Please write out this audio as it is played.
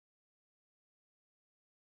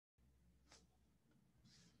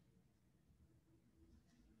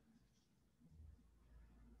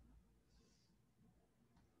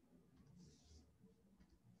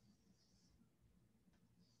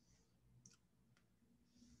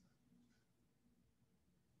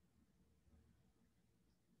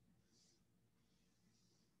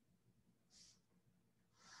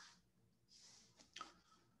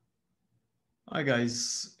Hi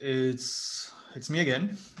guys, it's me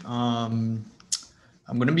again. I'm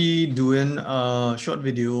going to be doing a short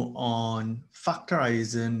video on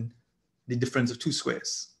factorizing the difference of two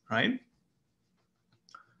squares, right?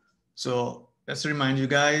 So just to remind you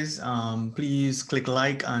guys, please click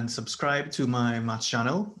like and subscribe to my maths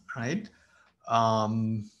channel, right?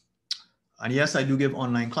 And yes, I do give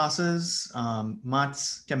online classes,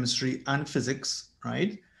 maths, chemistry, and physics,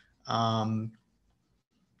 right?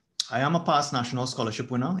 I am a past national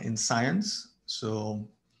scholarship winner in science, so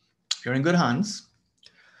you're in good hands.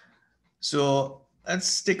 So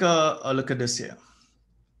let's take a look at this here.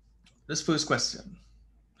 This first question,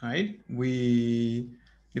 right? The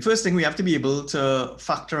first thing we have to be able to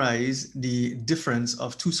factorize the difference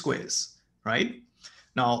of two squares, right?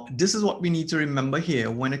 Now, this is what we need to remember here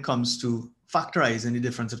when it comes to factorizing the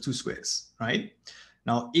difference of two squares, right?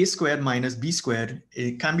 Now, a squared minus b squared,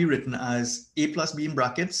 it can be written as a plus b in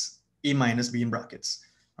brackets, a minus b in brackets,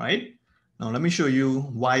 right? Now, let me show you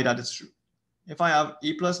why that is true. If I have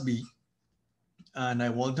a plus b and I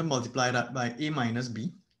want to multiply that by a minus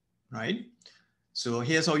b, right? So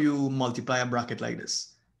here's how you multiply a bracket like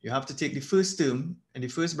this. You have to take the first term in the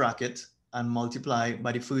first bracket and multiply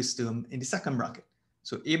by the first term in the second bracket.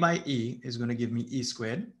 So a by a is going to give me a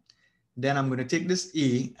squared. Then I'm going to take this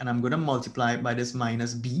a and I'm going to multiply by this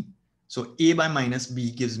minus b. So a by minus b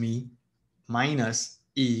gives me minus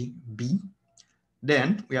ab.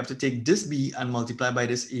 Then we have to take this b and multiply by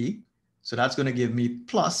this a. So that's going to give me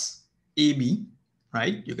plus ab,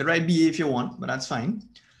 right? You can write ba if you want, but that's fine.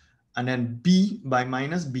 And then b by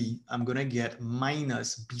minus b, I'm going to get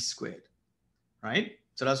minus b squared, right?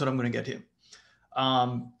 So that's what I'm going to get here.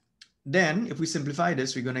 Then if we simplify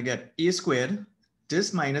this, we're going to get a squared.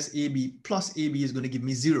 This minus ab plus ab is going to give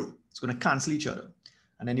me 0. It's going to cancel each other.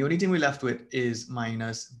 And then the only thing we're left with is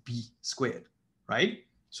minus b squared, right?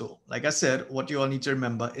 So like I said, what you all need to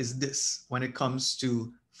remember is this when it comes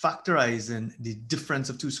to factorizing the difference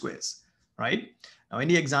of two squares, right? Now in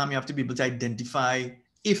the exam, you have to be able to identify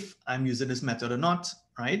if I'm using this method or not,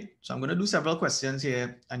 right? So I'm going to do several questions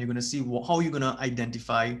here and you're going to see how you're going to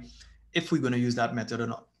identify if we're going to use that method or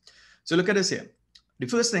not. So look at this here. The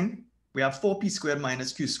first thing, we have 4p squared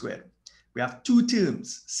minus q squared. We have two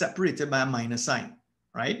terms separated by a minus sign,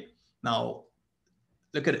 right? Now,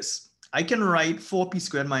 look at this. I can write 4p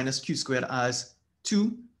squared minus q squared as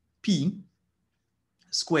 2p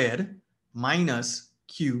squared minus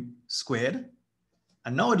q squared.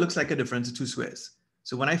 And now it looks like a difference of two squares.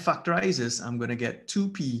 So when I factorize this, I'm going to get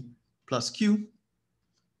 2p plus q,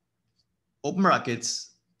 open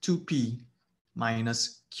brackets, 2p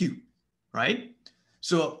minus q, right?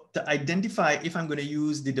 So to identify if I'm going to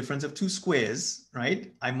use the difference of two squares,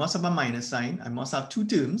 right, I must have a minus sign. I must have two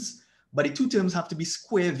terms, but the two terms have to be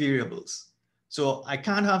square variables. So I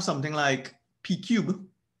can't have something like p cubed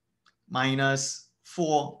minus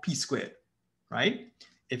 4p squared, right?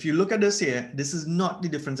 If you look at this here, this is not the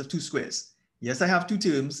difference of two squares. Yes, I have two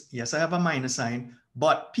terms. Yes, I have a minus sign,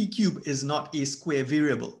 but p cubed is not a square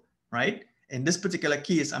variable, right? In this particular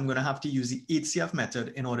case, I'm going to have to use the HCF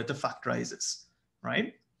method in order to factorize this,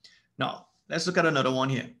 right? Now, let's look at another one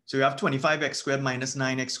here. So we have 25x squared minus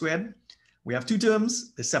 9x squared. We have two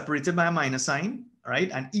terms. They're separated by a minus sign,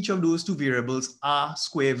 right? And each of those two variables are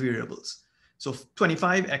square variables. So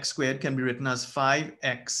 25x squared can be written as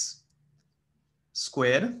 5x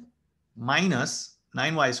squared minus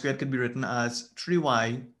 9y squared could be written as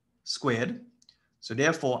 3y squared. So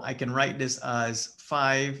therefore, I can write this as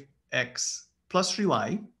 5x plus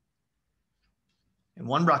 3y in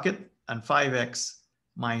one bracket and 5x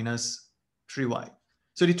minus 3y.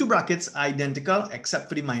 So the two brackets are identical except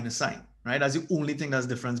for the minus sign, right? That's the only thing that's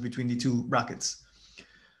difference between the two brackets.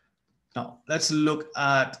 Now, let's look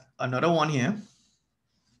at another one here.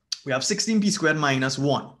 We have 16p squared minus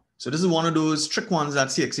 1. So this is one of those trick ones that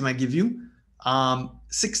CSEC might give you.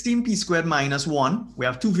 16p squared minus 1, we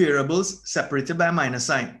have two variables separated by a minus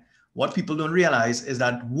sign. What people don't realize is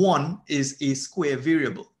that 1 is a square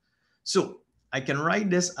variable. So I can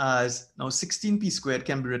write this as, now 16p squared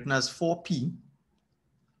can be written as 4p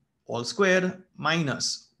all squared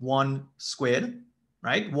minus 1 squared,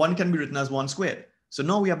 right? 1 can be written as 1 squared. So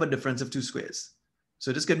now we have a difference of two squares.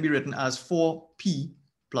 So this can be written as 4p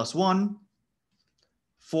plus 1,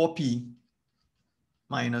 4p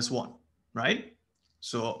minus 1, right?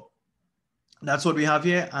 So that's what we have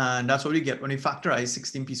here, and that's what we get when we factorize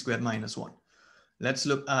 16p squared minus 1. Let's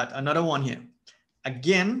look at another one here.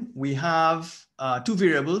 Again, we have two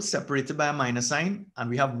variables separated by a minus sign, and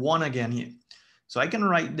we have 1 again here. So I can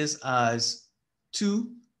write this as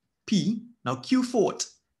 2p. Now q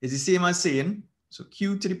fourth is the same as saying, so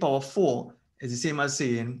q to the power 4 is the same as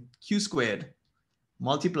saying q squared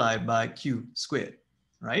multiplied by q squared,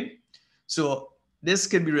 right? So this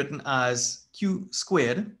can be written as q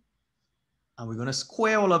squared, and we're going to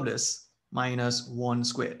square all of this, minus 1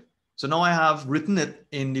 squared. So now I have written it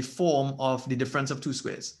in the form of the difference of two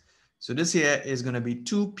squares. So this here is going to be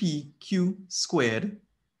 2pq squared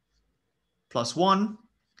plus 1,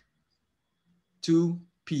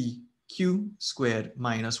 2pq squared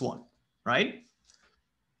minus 1, right?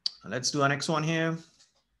 Let's do our next one here.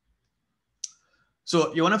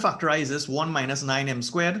 So you want to factorize this 1 minus 9m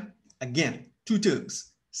squared. Again, two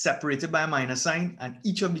terms separated by a minus sign, and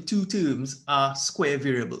each of the two terms are square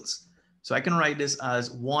variables. So I can write this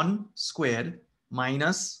as 1 squared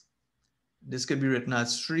minus, this could be written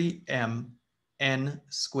as 3mn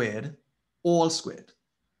squared, all squared,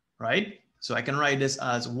 right? So I can write this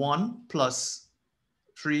as 1 plus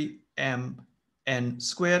 3mn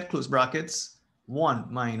squared, close brackets, 1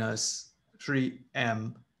 minus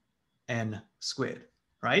 3mn squared,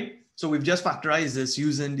 right? So we've just factorized this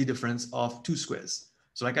using the difference of two squares.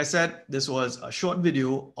 So like I said, this was a short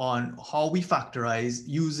video on how we factorize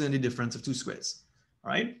using the difference of two squares, all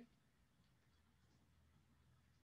right?